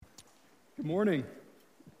Good morning.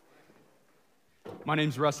 My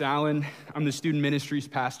name's Russ Allen. I'm the student ministries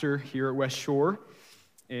pastor here at West Shore,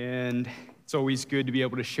 and it's always good to be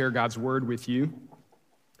able to share God's word with you.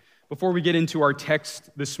 Before we get into our text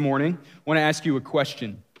this morning, I want to ask you a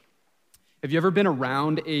question. Have you ever been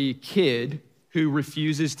around a kid who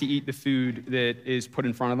refuses to eat the food that is put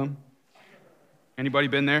in front of them? Anybody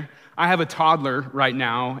been there? I have a toddler right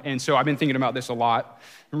now, and so I've been thinking about this a lot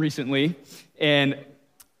recently, and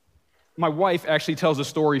my wife actually tells a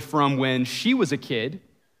story from when she was a kid,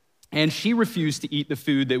 and she refused to eat the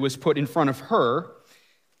food that was put in front of her.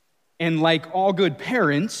 And like all good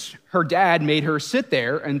parents, her dad made her sit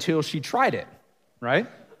there until she tried it, right?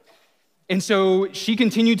 And so she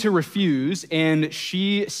continued to refuse, and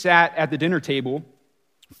she sat at the dinner table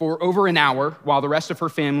for over an hour while the rest of her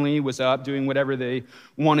family was up doing whatever they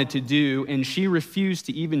wanted to do, and she refused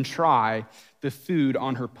to even try the food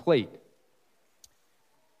on her plate.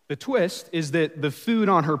 The twist is that the food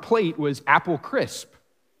on her plate was apple crisp,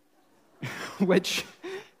 which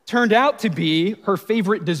turned out to be her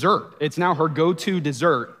favorite dessert. It's now her go-to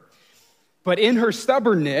dessert. But in her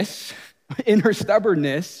stubbornness,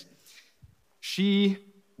 she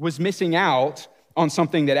was missing out on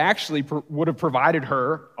something that actually would have provided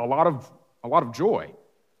her a lot of joy.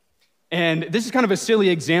 And this is kind of a silly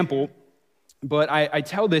example, but I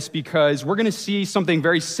tell this because we're going to see something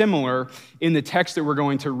very similar in the text that we're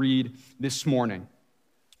going to read this morning.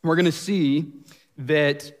 We're going to see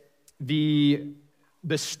that the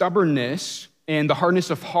stubbornness and the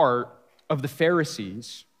hardness of heart of the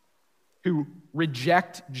Pharisees who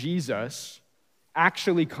reject Jesus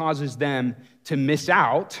actually causes them to miss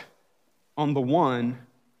out on the one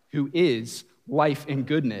who is life and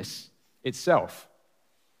goodness itself.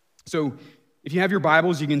 So, if you have your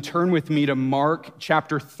Bibles, you can turn with me to Mark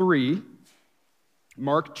chapter 3.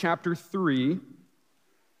 Mark chapter 3,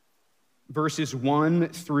 verses 1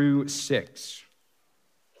 through 6.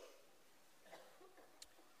 It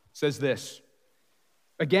says this: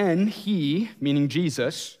 Again, he, meaning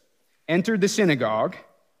Jesus, entered the synagogue,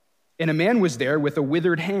 and a man was there with a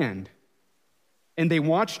withered hand. And they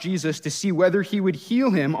watched Jesus to see whether he would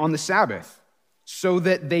heal him on the Sabbath, so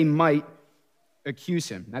that they might accuse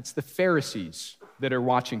him. That's the Pharisees that are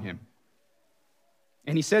watching him.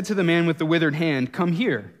 And he said to the man with the withered hand, "Come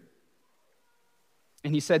here."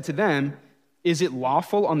 And he said to them, "Is it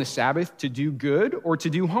lawful on the Sabbath to do good or to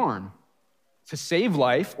do harm, to save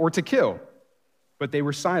life or to kill?" But they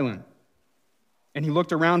were silent. And he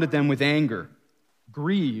looked around at them with anger,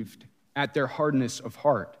 grieved at their hardness of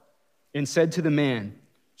heart, and said to the man,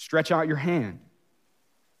 "Stretch out your hand."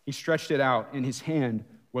 He stretched it out, and his hand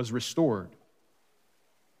was restored.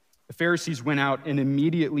 The Pharisees went out and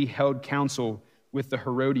immediately held counsel with the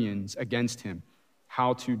Herodians against him,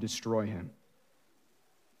 how to destroy him.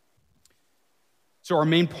 So our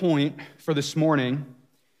main point for this morning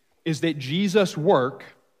is that Jesus'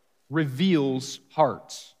 work reveals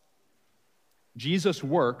hearts. Jesus'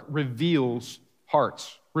 work reveals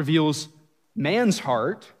hearts, reveals man's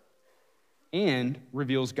heart, and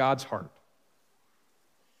reveals God's heart.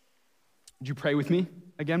 Would you pray with me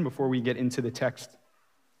again before we get into the text?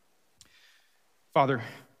 Father,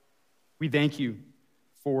 we thank you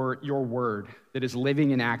for your word that is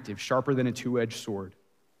living and active, sharper than a two-edged sword.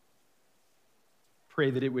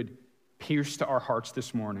 Pray that it would pierce to our hearts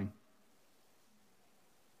this morning.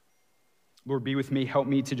 Lord, be with me. Help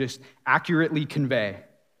me to just accurately convey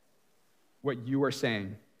what you are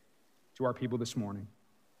saying to our people this morning.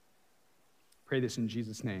 Pray this in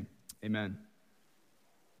Jesus' name. Amen.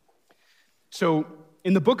 So,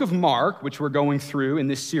 in the book of Mark, which we're going through in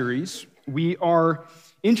this series, we are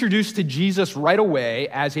introduced to Jesus right away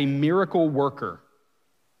as a miracle worker.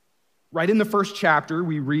 Right in the first chapter,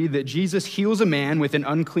 we read that Jesus heals a man with an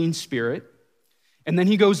unclean spirit, and then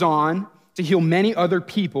he goes on to heal many other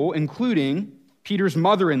people, including Peter's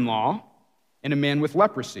mother-in-law and a man with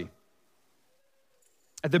leprosy.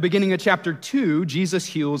 At the beginning of chapter 2, Jesus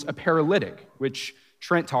heals a paralytic, which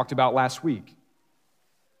Trent talked about last week.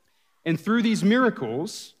 And through these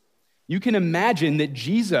miracles, you can imagine that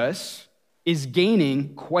Jesus is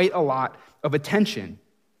gaining quite a lot of attention.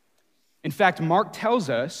 In fact, Mark tells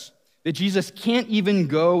us that Jesus can't even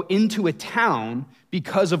go into a town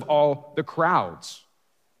because of all the crowds.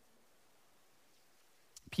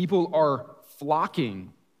 People are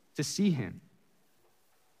flocking to see him.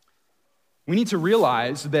 We need to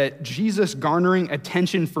realize that Jesus garnering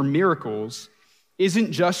attention for miracles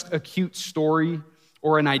isn't just a cute story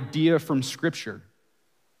or an idea from Scripture.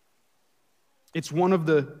 It's one of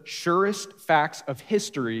the surest facts of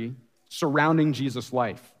history surrounding Jesus'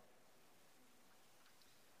 life.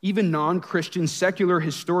 even non-Christian secular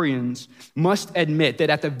historians must admit that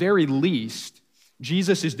at the very least,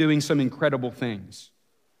 Jesus is doing some incredible things.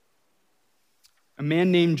 A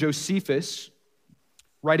man named Josephus,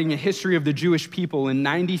 writing a history of the Jewish people in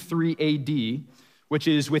 93 AD, which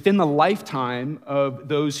is within the lifetime of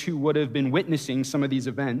those who would have been witnessing some of these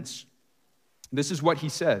events, this is what he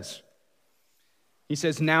says. He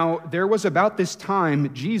says, "Now there was about this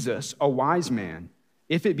time Jesus, a wise man,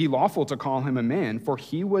 if it be lawful to call him a man, for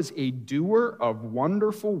he was a doer of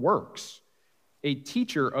wonderful works, a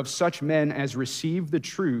teacher of such men as receive the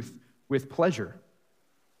truth with pleasure."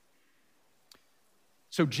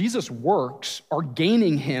 So Jesus' works are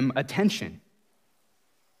gaining him attention.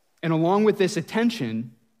 And along with this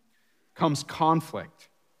attention comes conflict.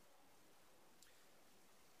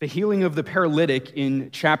 The healing of the paralytic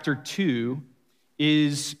in chapter 2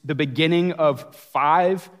 is the beginning of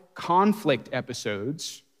 5 conflict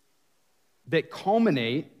episodes that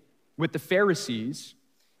culminate with the Pharisees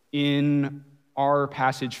in our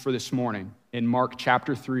passage for this morning, in Mark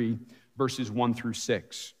chapter 3, verses 1 through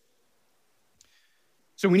 6.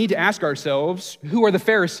 So we need to ask ourselves, who are the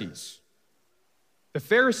Pharisees? The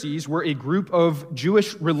Pharisees were a group of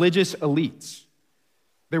Jewish religious elites.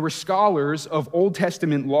 They were scholars of Old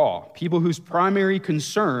Testament law, people whose primary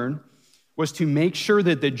concern was to make sure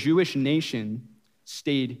that the Jewish nation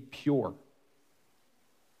stayed pure.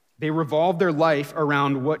 They revolved their life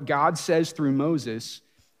around what God says through Moses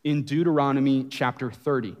in Deuteronomy chapter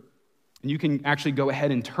 30. And you can actually go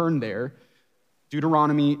ahead and turn there.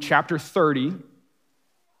 Deuteronomy chapter 30.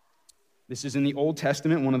 This is in the Old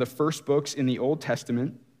Testament, one of the first books in the Old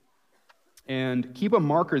Testament. And keep a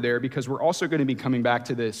marker there because we're also going to be coming back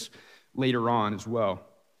to this later on as well.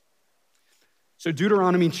 So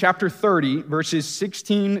Deuteronomy chapter 30, verses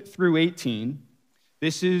 16 through 18,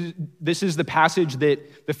 this is the passage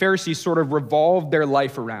that the Pharisees sort of revolved their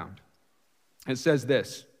life around. It says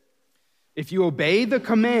this: "If you obey the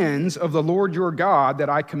commands of the Lord your God that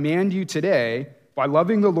I command you today, by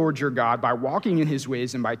loving the Lord your God, by walking in his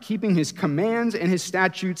ways, and by keeping his commands and his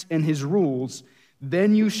statutes and his rules,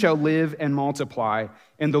 then you shall live and multiply,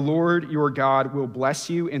 and the Lord your God will bless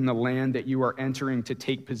you in the land that you are entering to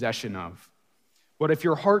take possession of. But if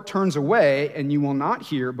your heart turns away and you will not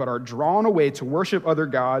hear, but are drawn away to worship other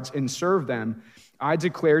gods and serve them, I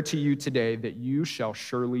declare to you today that you shall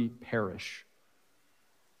surely perish."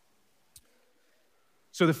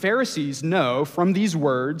 So the Pharisees know from these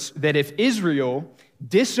words that if Israel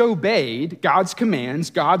disobeyed God's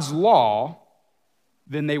commands, God's law,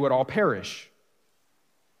 then they would all perish.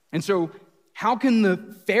 And so how can the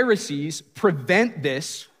Pharisees prevent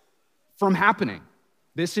this from happening?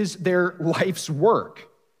 This is their life's work.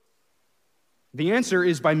 The answer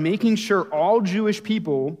is by making sure all Jewish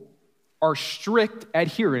people are strict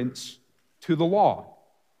adherents to the law.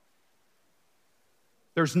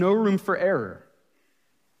 There's no room for error.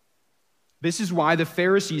 This is why the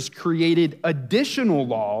Pharisees created additional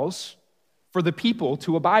laws for the people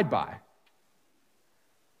to abide by.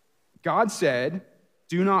 God said,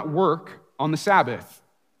 "Do not work on the Sabbath."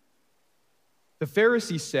 The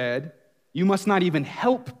Pharisees said, "You must not even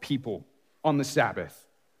help people on the Sabbath."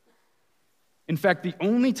 In fact, the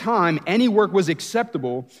only time any work was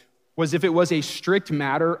acceptable was if it was a strict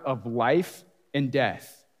matter of life and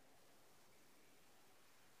death.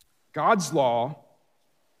 God's law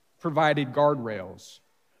provided guardrails.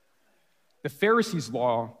 The Pharisees'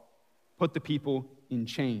 law put the people in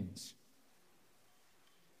chains.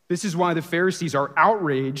 This is why the Pharisees are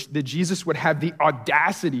outraged that Jesus would have the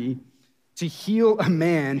audacity to heal a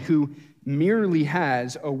man who merely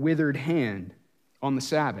has a withered hand on the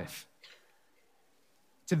Sabbath.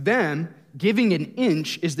 To them, giving an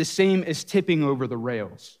inch is the same as tipping over the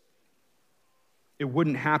rails. It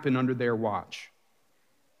wouldn't happen under their watch.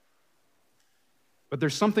 But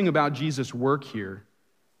there's something about Jesus' work here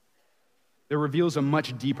that reveals a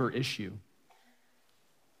much deeper issue.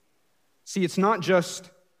 See, it's not just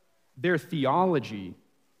their theology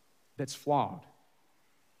that's flawed.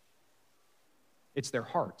 It's their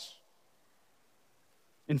hearts.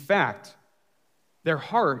 In fact, their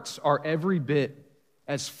hearts are every bit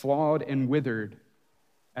as flawed and withered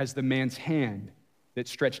as the man's hand that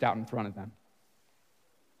stretched out in front of them.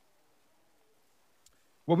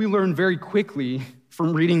 What we learn very quickly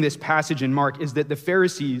from reading this passage in Mark is that the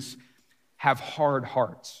Pharisees have hard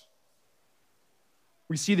hearts.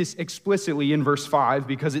 We see this explicitly in verse 5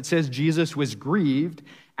 because it says Jesus was grieved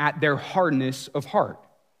at their hardness of heart.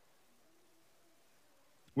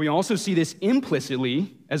 We also see this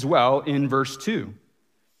implicitly as well in verse 2.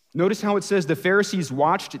 Notice how it says the Pharisees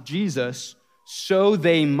watched Jesus so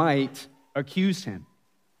they might accuse him.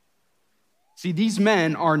 See, these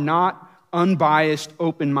men are not unbiased,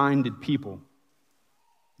 open-minded people.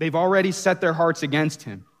 They've already set their hearts against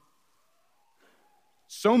him.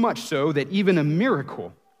 So much so that even a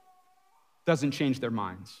miracle doesn't change their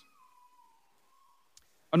minds.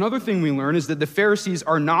 Another thing we learn is that the Pharisees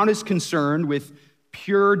are not as concerned with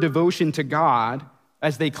pure devotion to God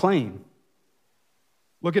as they claim.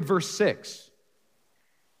 Look at verse 6.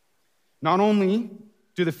 Not only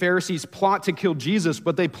do the Pharisees plot to kill Jesus,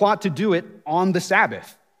 but they plot to do it on the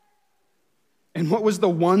Sabbath. And what was the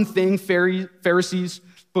one thing Pharisees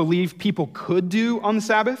believed people could do on the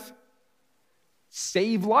Sabbath?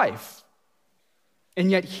 Save life.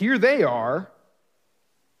 And yet here they are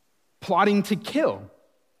plotting to kill.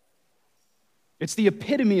 It's the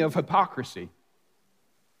epitome of hypocrisy.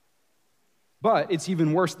 But it's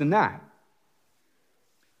even worse than that.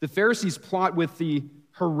 The Pharisees plot with the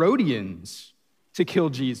Herodians to kill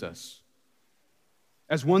Jesus.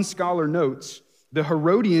 As one scholar notes, the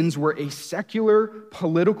Herodians were a secular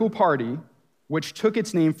political party which took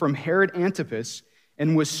its name from Herod Antipas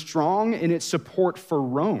and was strong in its support for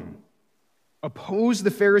Rome, opposed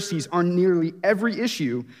the Pharisees on nearly every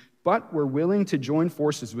issue, but were willing to join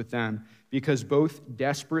forces with them because both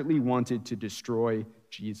desperately wanted to destroy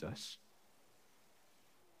Jesus.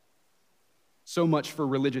 So much for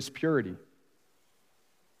religious purity.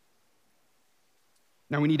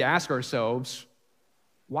 Now we need to ask ourselves,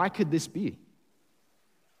 why could this be?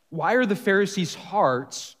 Why are the Pharisees'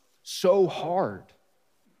 hearts so hard?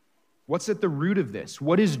 What's at the root of this?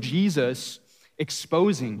 What is Jesus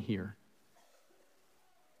exposing here?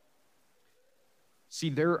 See,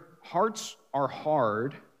 their hearts are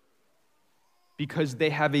hard because they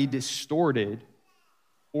have a distorted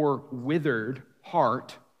or withered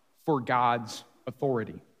heart for God's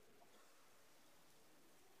authority.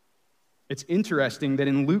 It's interesting that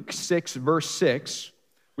in Luke 6, verse 6,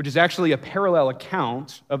 which is actually a parallel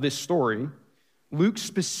account of this story, Luke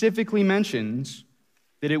specifically mentions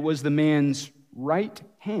that it was the man's right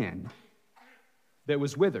hand that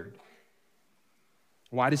was withered.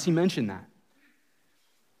 Why does he mention that?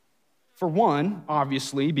 For one,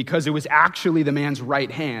 obviously, because it was actually the man's right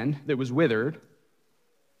hand that was withered.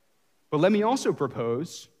 But let me also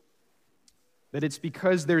propose that it's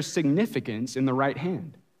because there's significance in the right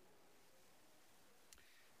hand.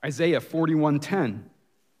 Isaiah 41:10.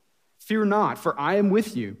 Fear not, for I am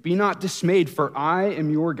with you. Be not dismayed, for I am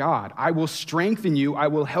your God. I will strengthen you. I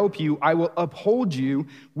will help you. I will uphold you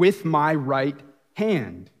with my right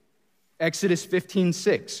hand. Exodus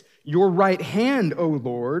 15:6. Your right hand, O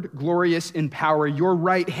Lord, glorious in power. Your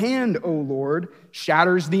right hand, O Lord,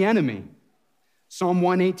 shatters the enemy. Psalm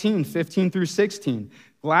 118, 15 through 16.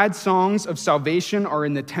 Glad songs of salvation are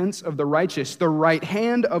in the tents of the righteous. The right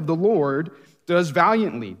hand of the Lord does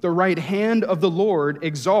valiantly. The right hand of the Lord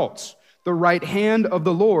exalts. The right hand of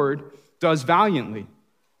the Lord does valiantly.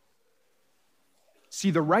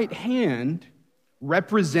 See, the right hand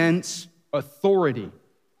represents authority.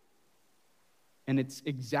 And it's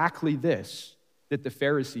exactly this that the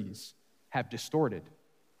Pharisees have distorted.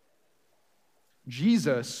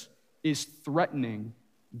 Jesus is threatening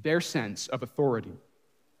their sense of authority.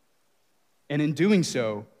 And in doing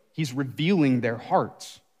so, he's revealing their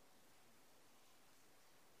hearts.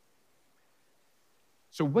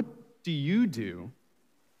 So what do you do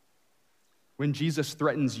when Jesus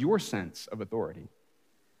threatens your sense of authority?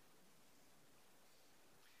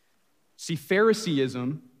 See,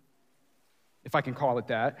 Phariseeism, if I can call it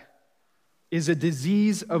that, is a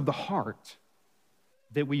disease of the heart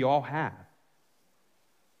that we all have.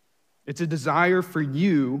 It's a desire for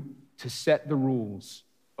you to set the rules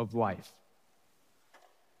of life.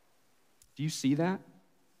 Do you see that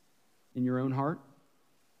in your own heart?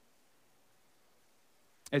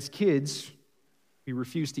 As kids, we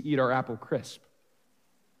refuse to eat our apple crisp.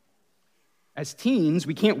 As teens,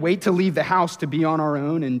 we can't wait to leave the house to be on our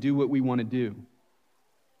own and do what we want to do.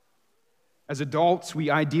 As adults, we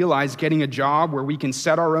idealize getting a job where we can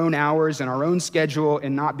set our own hours and our own schedule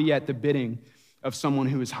and not be at the bidding of someone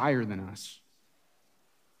who is higher than us.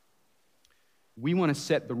 We want to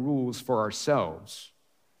set the rules for ourselves,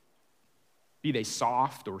 be they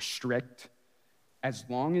soft or strict, as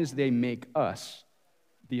long as they make us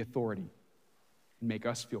the authority and make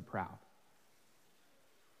us feel proud.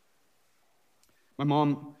 My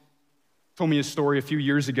mom told me a story a few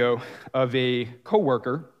years ago of a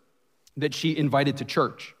coworker that she invited to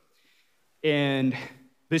church. And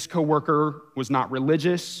this coworker was not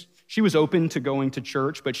religious. She was open to going to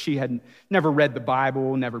church, but she had never read the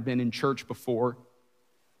Bible, never been in church before.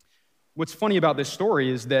 What's funny about this story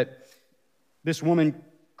is that this woman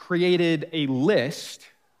created a list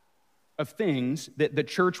of things that the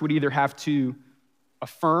church would either have to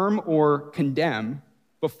affirm or condemn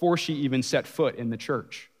before she even set foot in the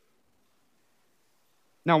church.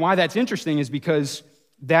 Now, why that's interesting is because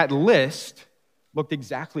that list looked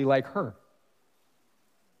exactly like her.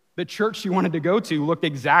 The church she wanted to go to looked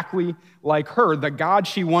exactly like her. The God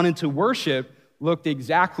she wanted to worship looked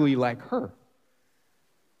exactly like her.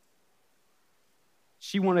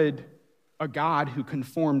 She wanted a God who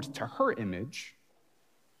conformed to her image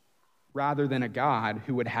rather than a God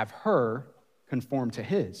who would have her conform to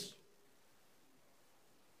his.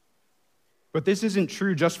 But this isn't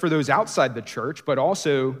true just for those outside the church, but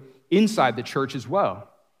also inside the church as well.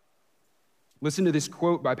 Listen to this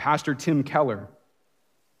quote by Pastor Tim Keller.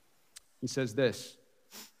 He says this: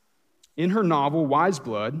 in her novel, Wise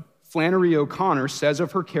Blood, Flannery O'Connor says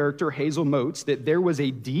of her character Hazel Motes that there was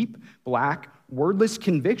a deep, black, wordless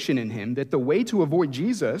conviction in him that the way to avoid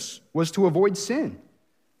Jesus was to avoid sin.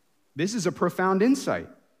 This is a profound insight.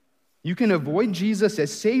 You can avoid Jesus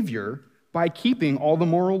as Savior by keeping all the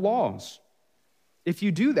moral laws. If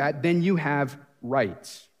you do that, then you have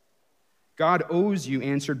rights. God owes you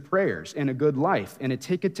answered prayers and a good life and a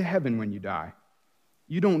ticket to heaven when you die.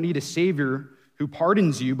 You don't need a Savior who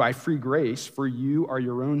pardons you by free grace, for you are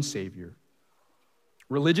your own Savior.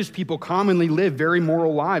 Religious people commonly live very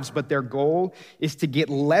moral lives, but their goal is to get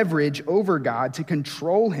leverage over God, to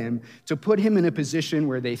control him, to put him in a position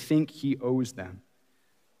where they think he owes them.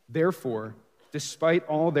 Therefore, despite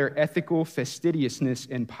all their ethical fastidiousness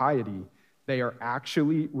and piety, they are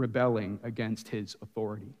actually rebelling against his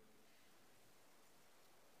authority.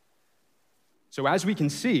 So as we can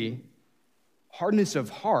see, hardness of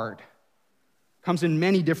heart comes in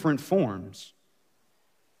many different forms.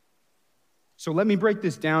 So let me break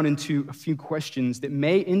this down into a few questions that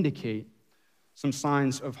may indicate some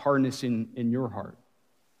signs of hardness in your heart.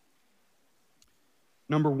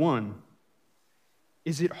 Number one,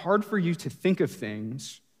 is it hard for you to think of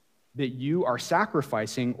things that you are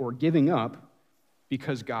sacrificing or giving up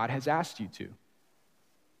because God has asked you to?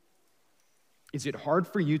 Is it hard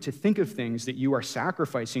for you to think of things that you are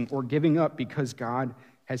sacrificing or giving up because God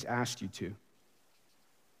has asked you to?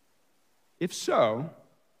 If so,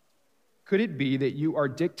 could it be that you are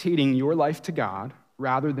dictating your life to God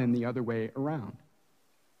rather than the other way around?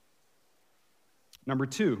 Number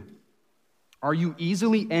two, are you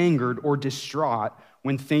easily angered or distraught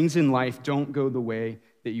when things in life don't go the way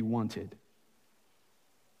that you wanted?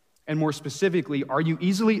 And more specifically, are you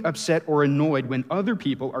easily upset or annoyed when other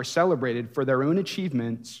people are celebrated for their own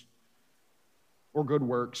achievements or good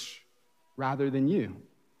works rather than you?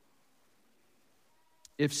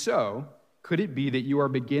 If so, could it be that you are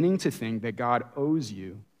beginning to think that God owes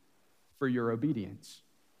you for your obedience?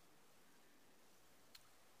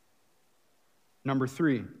 Number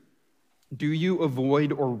three, do you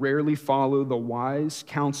avoid or rarely follow the wise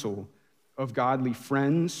counsel of godly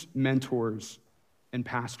friends, mentors, and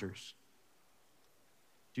pastors?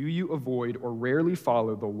 Do you avoid or rarely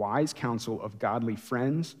follow the wise counsel of godly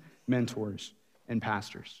friends, mentors, and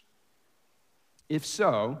pastors? If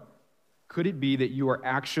so, could it be that you are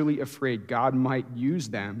actually afraid God might use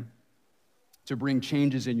them to bring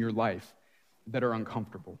changes in your life that are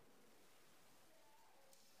uncomfortable?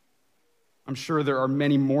 I'm sure there are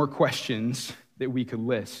many more questions that we could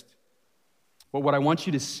list. But what I want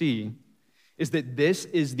you to see is that this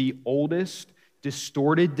is the oldest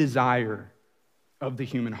distorted desire of the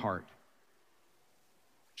human heart.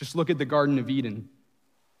 Just look at the Garden of Eden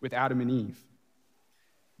with Adam and Eve.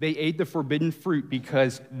 They ate the forbidden fruit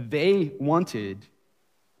because they wanted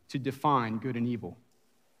to define good and evil.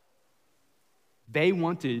 They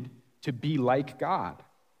wanted to be like God.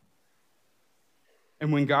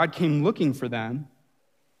 And when God came looking for them,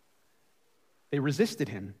 they resisted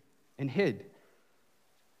him and hid.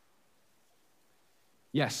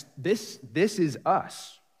 Yes, this is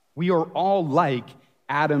us. We are all like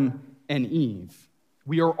Adam and Eve.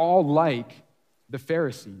 We are all like the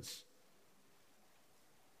Pharisees.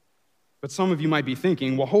 But some of you might be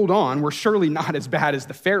thinking, well, hold on, we're surely not as bad as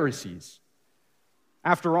the Pharisees.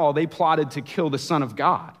 After all, they plotted to kill the Son of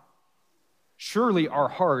God. Surely our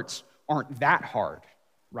hearts aren't that hard,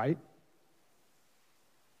 right?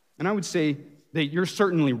 And I would say that you're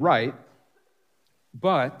certainly right,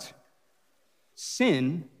 but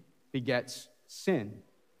sin begets sin.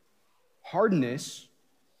 Hardness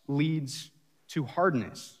leads to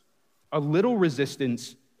hardness. A little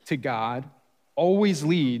resistance to God always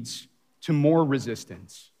leads to more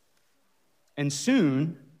resistance. And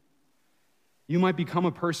soon, you might become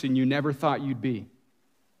a person you never thought you'd be,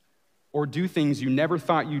 or do things you never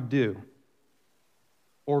thought you'd do,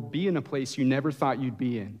 or be in a place you never thought you'd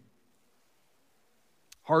be in.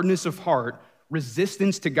 hardness of heart,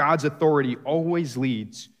 resistance to God's authority always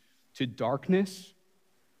leads to darkness,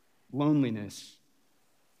 loneliness,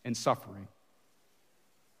 and suffering.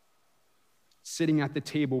 Sitting at the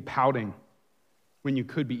table pouting when you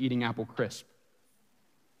could be eating apple crisp.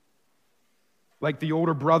 Like the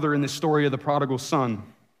older brother in the story of the prodigal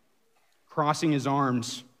son, crossing his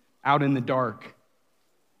arms out in the dark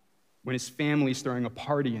when his family's throwing a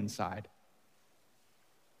party inside.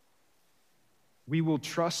 We will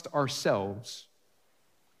trust ourselves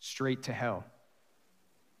straight to hell.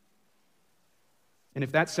 And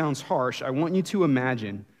if that sounds harsh, I want you to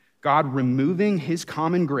imagine God removing his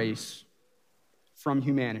common grace from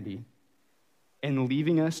humanity and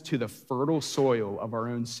leaving us to the fertile soil of our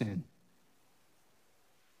own sin,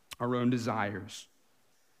 our own desires.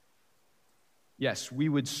 Yes, we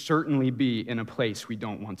would certainly be in a place we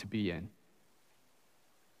don't want to be in.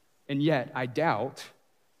 And yet, I doubt,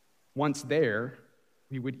 once there,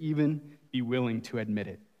 we would even be willing to admit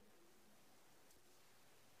it.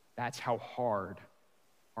 That's how hard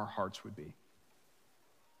our hearts would be.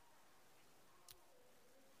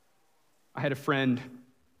 I had a friend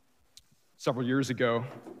several years ago,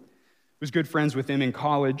 was good friends with him in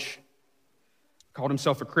college, called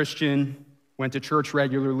himself a Christian, went to church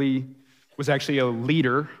regularly, was actually a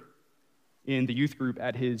leader in the youth group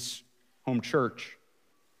at his home church.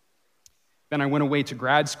 Then I went away to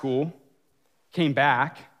grad school, came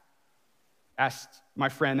back, asked my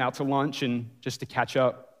friend out to lunch and just to catch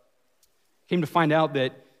up. Came to find out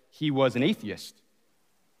that he was an atheist.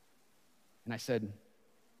 And I said,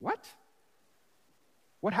 "What?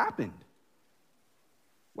 What happened?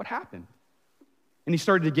 What happened?" And he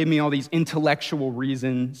started to give me all these intellectual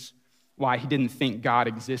reasons why he didn't think God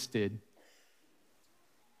existed.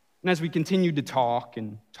 And as we continued to talk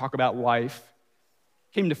about life,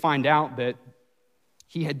 came to find out that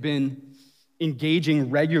he had been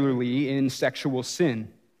engaging regularly in sexual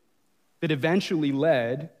sin that eventually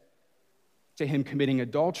led to him committing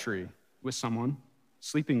adultery with someone,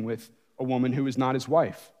 sleeping with a woman who was not his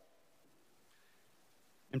wife.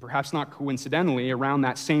 And perhaps not coincidentally, around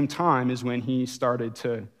that same time is when he started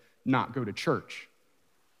to not go to church.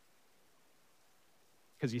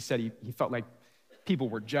 Because he said he felt like people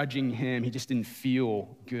were judging him. He just didn't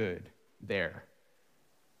feel good there.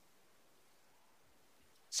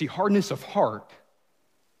 See, hardness of heart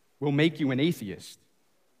will make you an atheist.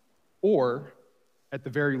 Or, at the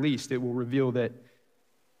very least, it will reveal that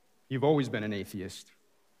you've always been an atheist.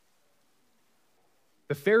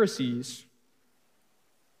 The Pharisees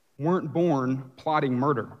weren't born plotting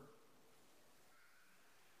murder.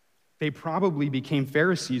 They probably became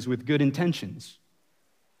Pharisees with good intentions.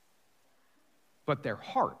 But their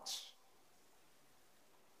hearts,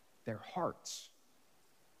 our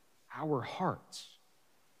hearts,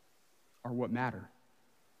 are what matter.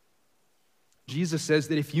 Jesus says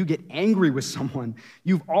that if you get angry with someone,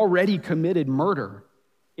 you've already committed murder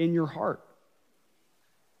in your heart.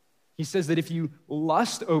 He says that if you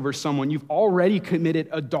lust over someone, you've already committed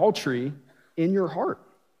adultery in your heart.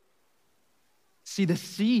 See, the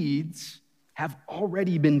seeds have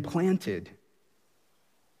already been planted.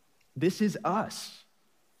 This is us.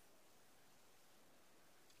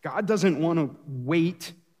 God doesn't want to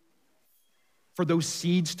wait for those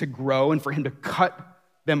seeds to grow and for him to cut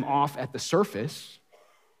them off at the surface.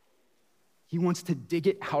 He wants to dig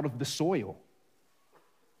it out of the soil.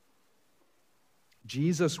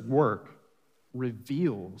 Jesus' work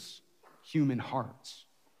reveals human hearts.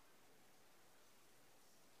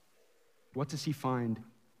 What does he find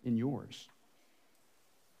in yours?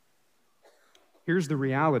 Here's the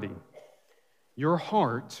reality. Your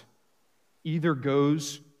heart either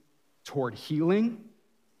goes toward healing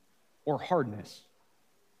or hardness.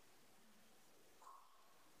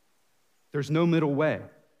 There's no middle way.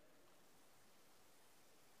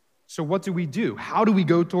 So what do we do? How do we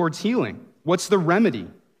go towards healing? What's the remedy?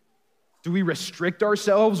 Do we restrict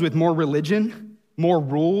ourselves with more religion, more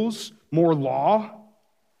rules, more law?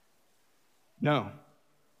 No.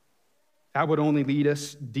 That would only lead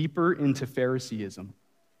us deeper into Phariseeism.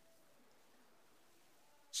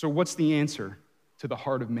 So what's the answer to the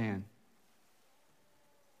heart of man?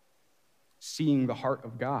 Seeing the heart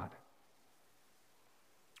of God.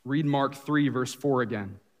 Read Mark 3, verse 4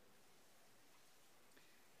 again.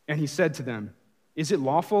 And he said to them, "Is it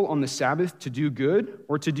lawful on the Sabbath to do good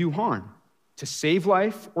or to do harm, to save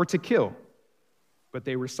life or to kill?" But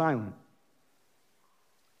they were silent.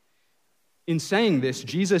 In saying this,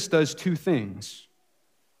 Jesus does two things.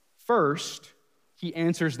 First, he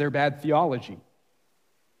answers their bad theology.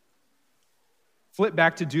 Flip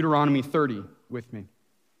back to Deuteronomy 30 with me.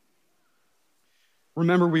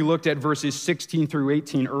 Remember, we looked at verses 16 through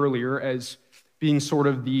 18 earlier as being sort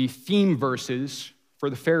of the theme verses for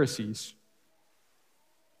the Pharisees.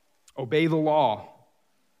 Obey the law.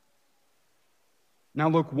 Now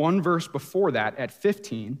look one verse before that at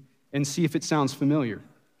 15 and see if it sounds familiar.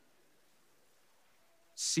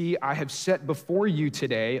 See, I have set before you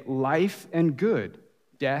today life and good,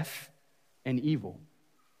 death and evil.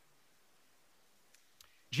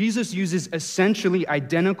 Jesus uses essentially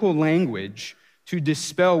identical language to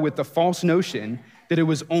dispel with the false notion that it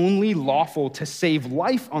was only lawful to save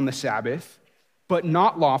life on the Sabbath, but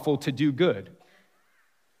not lawful to do good.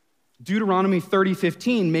 Deuteronomy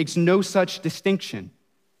 30:15 makes no such distinction.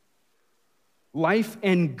 Life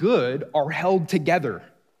and good are held together.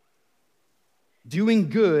 Doing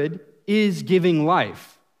good is giving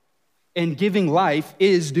life, and giving life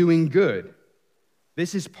is doing good.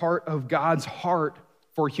 This is part of God's heart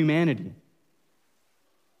for humanity.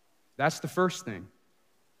 That's the first thing.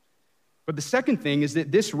 But the second thing is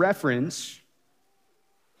that this reference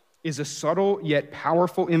is a subtle yet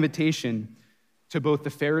powerful invitation to both the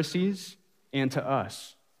Pharisees and to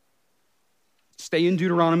us. Stay in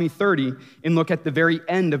Deuteronomy 30 and look at the very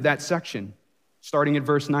end of that section, starting at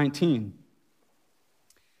verse 19.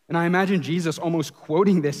 And I imagine Jesus almost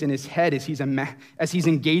quoting this in his head as he's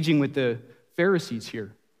engaging with the Pharisees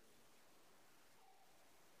here.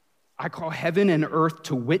 I call heaven and earth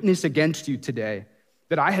to witness against you today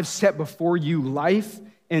that I have set before you life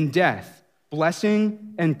and death,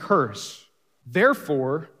 blessing and curse.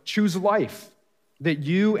 Therefore, choose life, that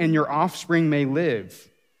you and your offspring may live,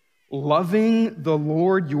 loving the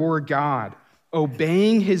Lord your God,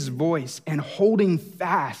 obeying his voice, and holding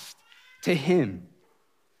fast to him.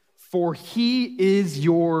 For he is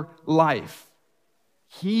your life.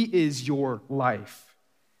 He is your life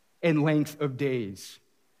and length of days,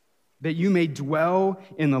 that you may dwell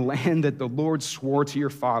in the land that the Lord swore to your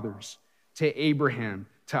fathers, to Abraham,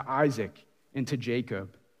 to Isaac, and to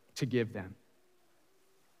Jacob, to give them.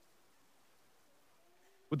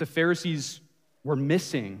 What the Pharisees were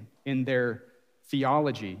missing in their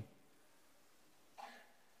theology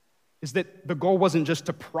is that the goal wasn't just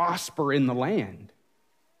to prosper in the land.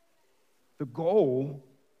 The goal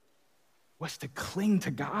was to cling to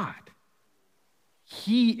God.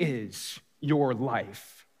 He is your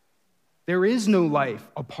life. There is no life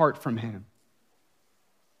apart from him.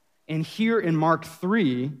 And here in Mark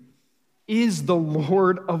 3 is the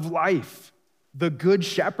Lord of life, the good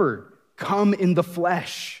shepherd, come in the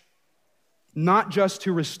flesh, not just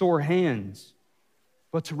to restore hands,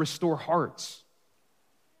 but to restore hearts.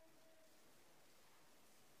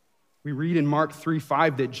 We read in Mark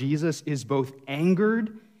 3:5 that Jesus is both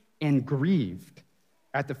angered and grieved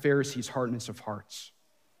at the Pharisees' hardness of hearts.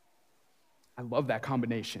 I love that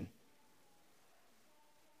combination.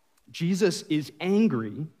 Jesus is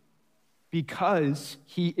angry because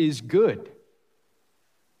he is good.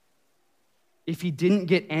 If he didn't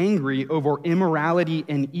get angry over immorality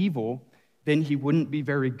and evil, then he wouldn't be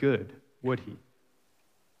very good, would he?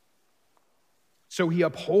 So he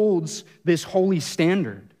upholds this holy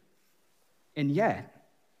standard. And yet,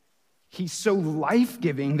 he's so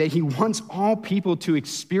life-giving that he wants all people to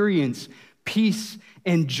experience peace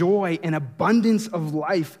and joy and abundance of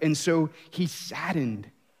life. And so he's saddened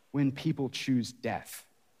when people choose death.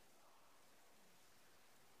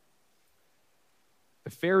 The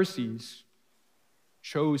Pharisees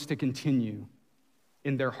chose to continue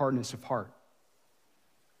in their hardness of heart.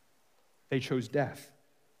 They chose death.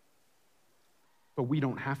 But we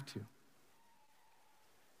don't have to.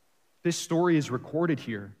 This story is recorded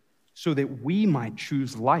here so that we might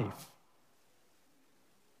choose life.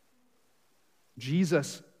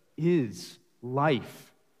 Jesus is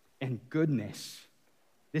life and goodness.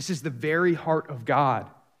 This is the very heart of God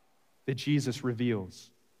that Jesus reveals.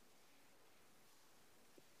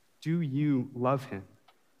 Do you love him?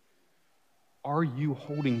 Are you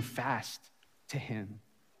holding fast to him?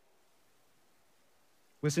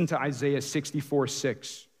 Listen to Isaiah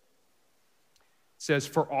 64:6. It says,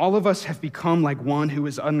 "For all of us have become like one who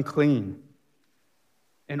is unclean,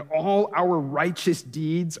 and all our righteous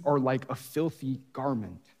deeds are like a filthy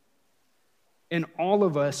garment. And all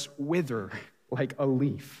of us wither like a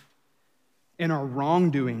leaf, and our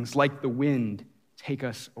wrongdoings, like the wind, take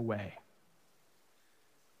us away."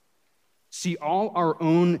 See, all our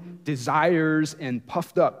own desires and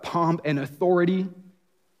puffed up pomp and authority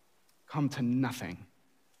come to nothing.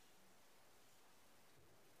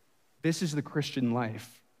 This is the Christian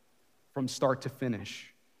life from start to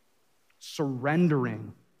finish.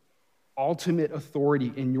 Surrendering ultimate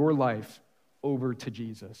authority in your life over to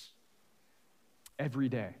Jesus every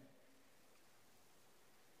day.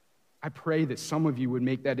 I pray that some of you would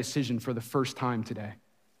make that decision for the first time today.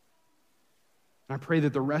 And I pray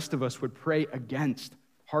that the rest of us would pray against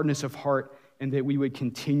hardness of heart and that we would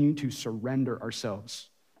continue to surrender ourselves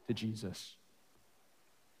to Jesus.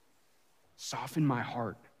 Soften my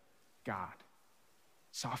heart, God.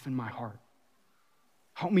 Soften my heart.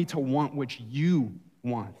 Help me to want what you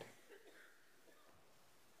want.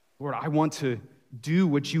 Lord, I want to do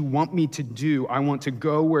what you want me to do. I want to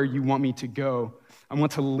go where you want me to go. I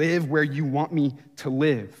want to live where you want me to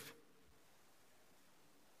live.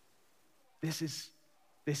 This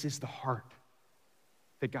is the heart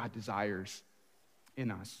that God desires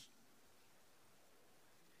in us.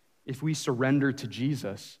 If we surrender to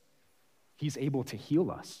Jesus, he's able to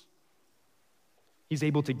heal us. He's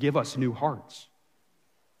able to give us new hearts.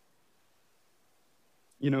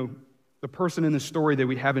 You know, the person in the story that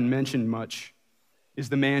we haven't mentioned much is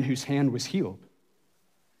the man whose hand was healed.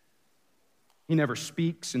 He never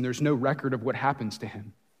speaks, and there's no record of what happens to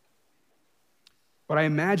him. But I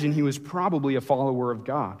imagine he was probably a follower of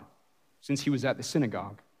God, since he was at the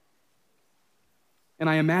synagogue. And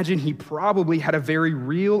I imagine he probably had a very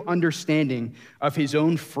real understanding of his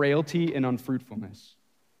own frailty and unfruitfulness.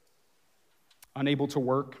 Unable to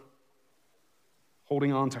work,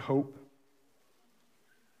 holding on to hope.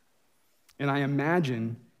 And I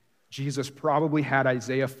imagine Jesus probably had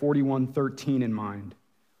Isaiah 41:13 in mind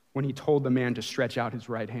when he told the man to stretch out his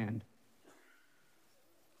right hand.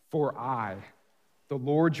 For I, the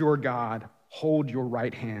Lord your God, hold your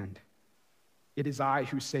right hand. It is I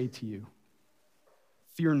who say to you,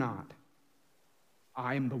 fear not,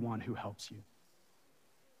 I am the one who helps you.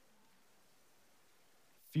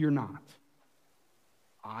 Fear not,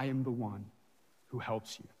 I am the one who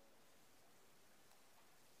helps you.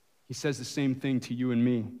 He says the same thing to you and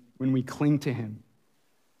me when we cling to him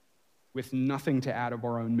with nothing to add of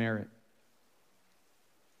our own merit.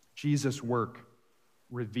 Jesus' work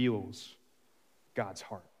reveals God's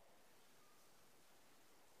heart.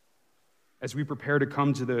 As we prepare to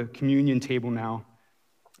come to the communion table now,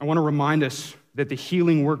 I want to remind us that the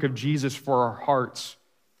healing work of Jesus for our hearts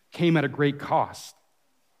came at a great cost.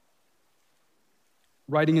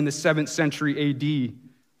 Writing in the 7th century AD,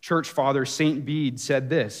 church father St. Bede said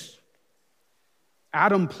this: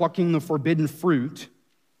 Adam plucking the forbidden fruit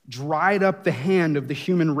dried up the hand of the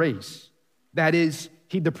human race. That is,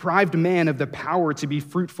 he deprived man of the power to be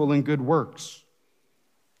fruitful in good works.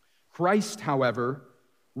 Christ, however,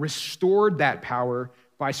 restored that power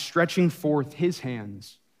by stretching forth his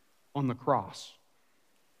hands on the cross.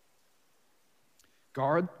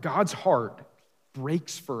 God's heart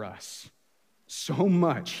breaks for us so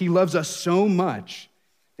much. He loves us so much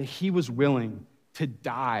that he was willing to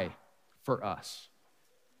die for us,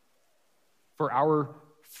 for our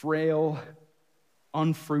frail,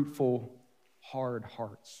 unfruitful, hard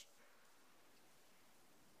hearts.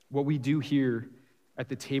 What we do here at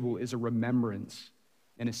the table is a remembrance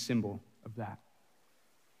and a symbol of that.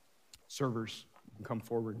 Servers, you can come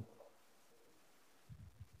forward.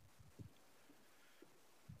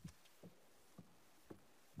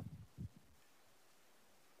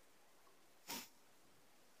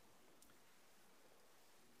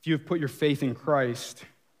 If you have put your faith in Christ,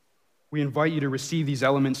 we invite you to receive these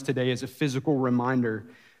elements today as a physical reminder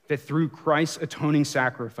that through Christ's atoning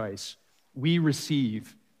sacrifice, we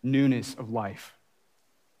receive newness of life,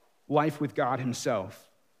 life with God himself.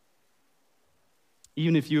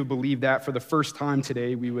 Even if you have believed that for the first time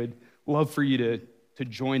today, we would love for you to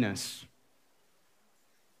join us.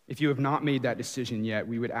 If you have not made that decision yet,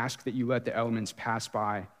 we would ask that you let the elements pass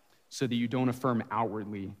by so that you don't affirm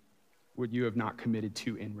outwardly what you have not committed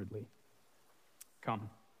to inwardly. Come.